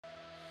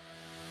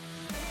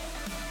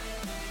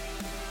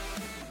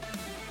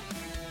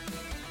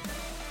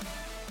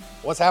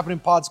What's happening,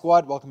 Pod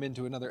Squad? Welcome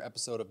into another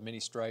episode of Mini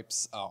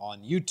Stripes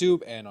on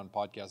YouTube and on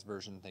podcast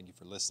version. Thank you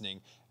for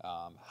listening.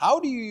 How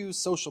do you use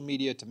social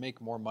media to make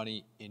more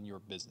money in your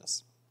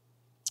business?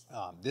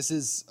 This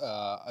is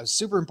a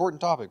super important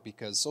topic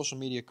because social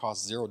media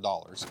costs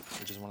 $0,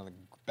 which is one of the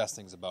best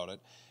things about it.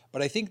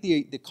 But I think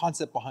the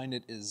concept behind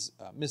it is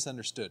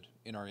misunderstood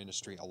in our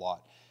industry a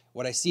lot.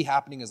 What I see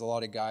happening is a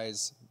lot of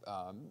guys,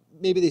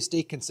 maybe they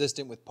stay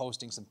consistent with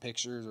posting some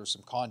pictures or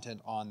some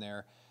content on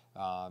there,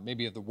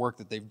 maybe of the work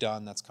that they've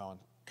done. That's kind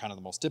of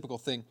the most typical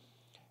thing.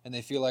 And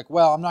they feel like,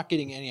 well, I'm not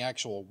getting any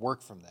actual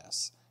work from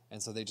this.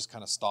 And so they just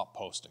kind of stop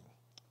posting.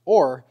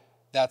 Or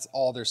that's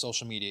all their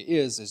social media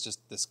is just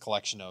this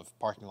collection of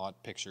parking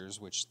lot pictures,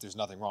 which there's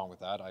nothing wrong with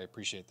that. I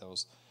appreciate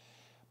those.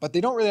 But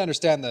they don't really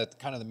understand the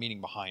kind of the meaning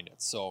behind it.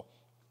 So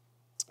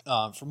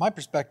from my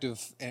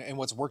perspective, and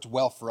what's worked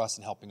well for us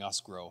in helping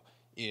us grow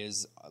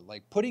is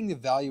like putting the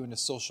value into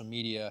social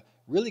media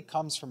really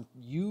comes from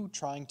you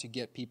trying to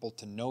get people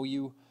to know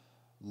you,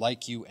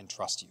 like you, and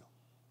trust you.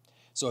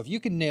 So if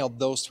you can nail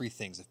those three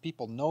things, if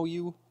people know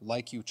you,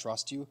 like you,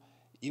 trust you,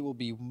 it will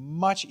be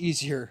much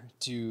easier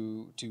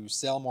to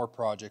sell more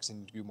projects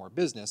and to do more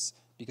business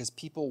because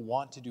people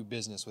want to do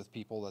business with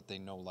people that they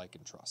know, like,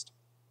 and trust.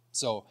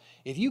 So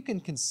if you can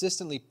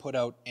consistently put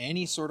out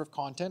any sort of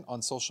content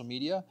on social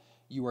media,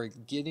 you are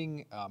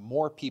getting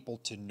more people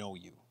to know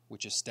you,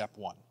 which is step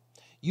one.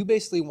 You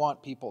basically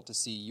want people to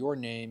see your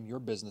name, your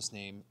business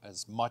name,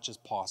 as much as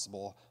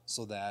possible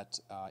so that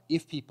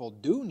if people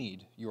do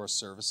need your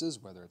services,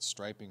 whether it's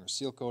striping or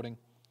seal coating,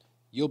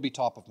 you'll be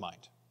top of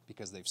mind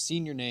because they've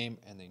seen your name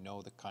and they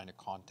know the kind of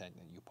content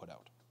that you put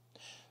out.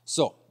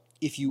 So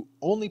if you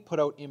only put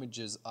out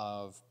images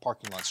of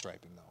parking lot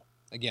striping, though,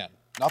 again,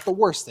 not the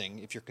worst thing.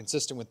 If you're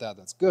consistent with that,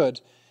 that's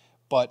good,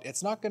 but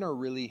it's not going to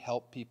really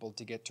help people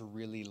to get to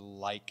really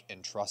like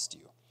and trust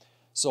you.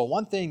 So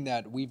one thing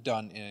that we've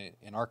done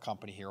in our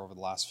company here over the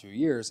last few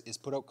years is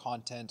put out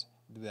content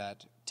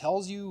that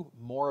tells you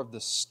more of the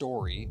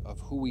story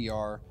of who we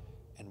are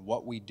and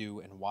what we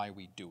do and why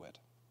we do it.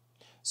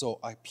 So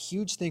a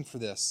huge thing for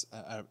this,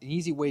 an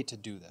easy way to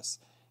do this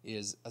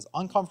is, as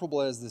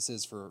uncomfortable as this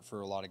is for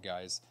a lot of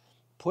guys,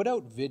 put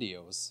out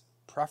videos,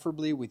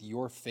 preferably with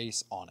your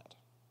face on it.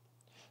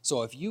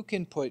 So if you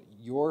can put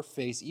your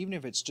face, even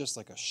if it's just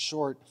like a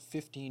short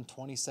 15,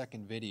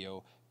 20-second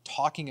video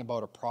talking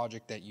about a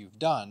project that you've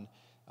done,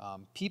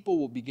 people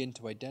will begin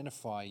to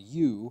identify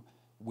you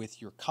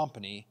with your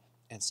company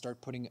and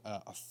start putting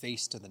a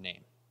face to the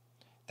name.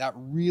 That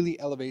really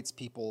elevates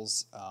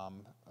people's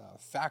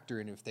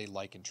factor in if they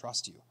like and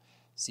trust you.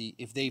 See,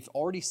 if they've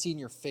already seen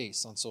your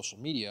face on social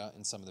media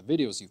in some of the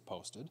videos you've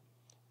posted,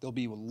 they'll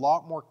be a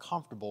lot more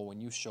comfortable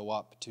when you show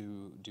up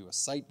to do a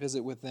site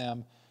visit with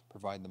them,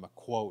 provide them a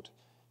quote.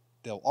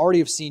 They'll already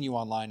have seen you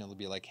online and they'll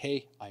be like,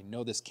 hey, I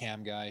know this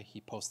Cam guy,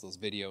 he posts those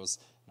videos,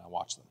 and I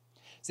watch them.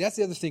 See, that's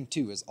the other thing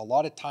too, is a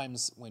lot of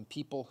times when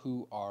people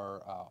who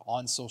are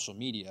on social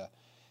media,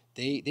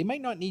 they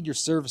might not need your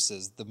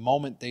services the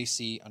moment they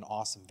see an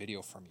awesome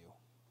video from you.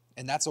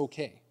 And that's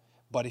okay.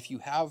 But if you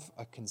have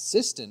a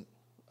consistent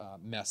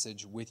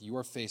message with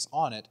your face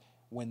on it,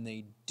 when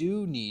they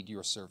do need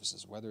your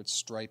services, whether it's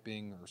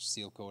striping or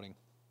seal coating,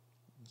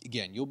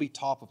 again, you'll be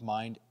top of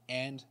mind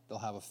and they'll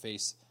have a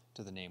face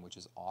to the name, which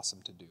is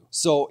awesome to do.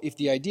 So if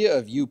the idea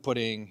of you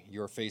putting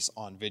your face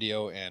on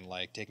video and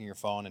like taking your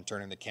phone and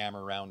turning the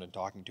camera around and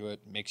talking to it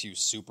makes you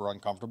super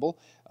uncomfortable,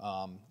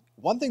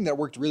 one thing that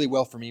worked really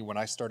well for me when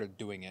I started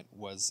doing it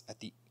was at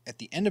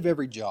the end of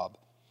every job,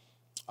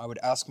 I would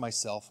ask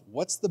myself,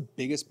 what's the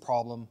biggest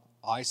problem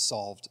I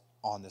solved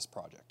on this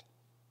project?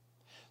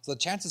 So the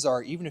chances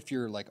are, even if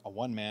you're like a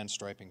one-man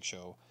striping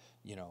show,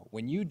 you know,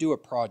 when you do a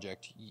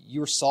project,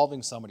 you're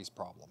solving somebody's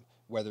problem,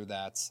 whether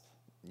that's,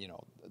 you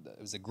know,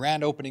 it was a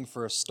grand opening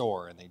for a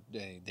store and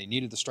they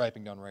needed the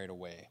striping done right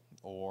away,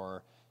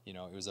 or, you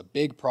know, it was a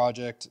big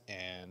project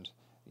and,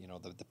 you know,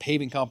 the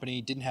paving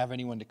company didn't have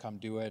anyone to come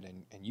do it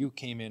and you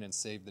came in and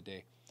saved the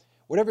day.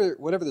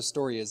 Whatever the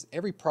story is,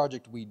 every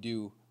project we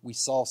do, we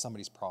solve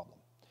somebody's problem.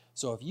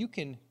 So if you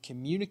can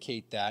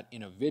communicate that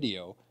in a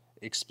video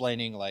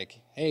explaining like,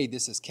 hey,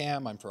 this is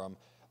Cam, I'm from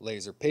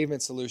Laser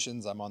Pavement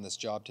Solutions, I'm on this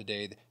job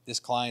today, this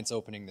client's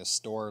opening this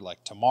store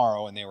like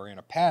tomorrow and they were in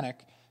a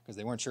panic because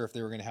they weren't sure if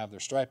they were going to have their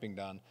striping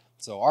done.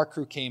 So our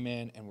crew came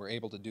in and were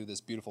able to do this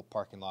beautiful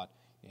parking lot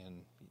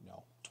in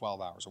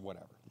 12 hours or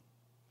whatever.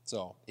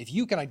 So if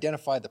you can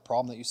identify the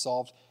problem that you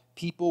solved,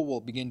 people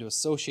will begin to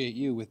associate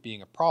you with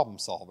being a problem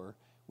solver,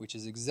 which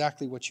is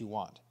exactly what you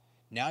want.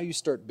 Now you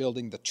start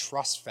building the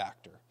trust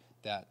factor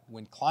that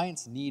when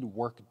clients need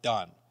work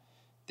done,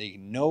 they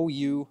know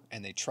you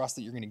and they trust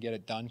that you're going to get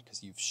it done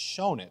because you've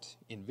shown it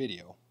in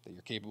video that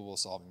you're capable of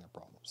solving their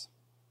problems.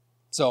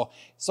 So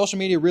social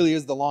media really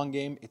is the long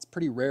game. It's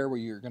pretty rare where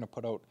you're going to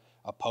put out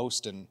a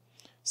post and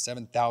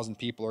 7,000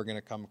 people are going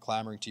to come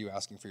clamoring to you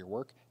asking for your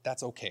work.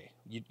 That's okay.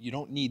 You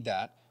don't need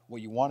that.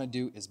 What you want to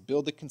do is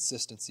build the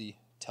consistency,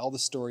 tell the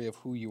story of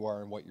who you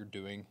are and what you're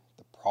doing,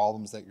 the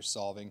problems that you're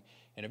solving,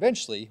 and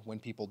eventually when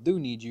people do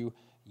need you,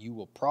 you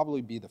will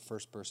probably be the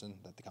first person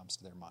that comes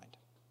to their mind.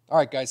 All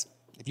right, guys.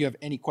 If you have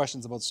any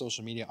questions about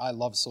social media, I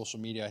love social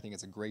media. I think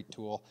it's a great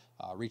tool.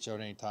 Reach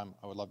out anytime.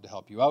 I would love to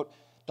help you out.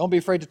 Don't be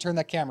afraid to turn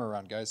that camera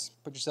around, guys.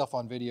 Put yourself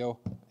on video,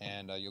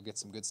 and you'll get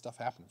some good stuff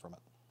happening from it.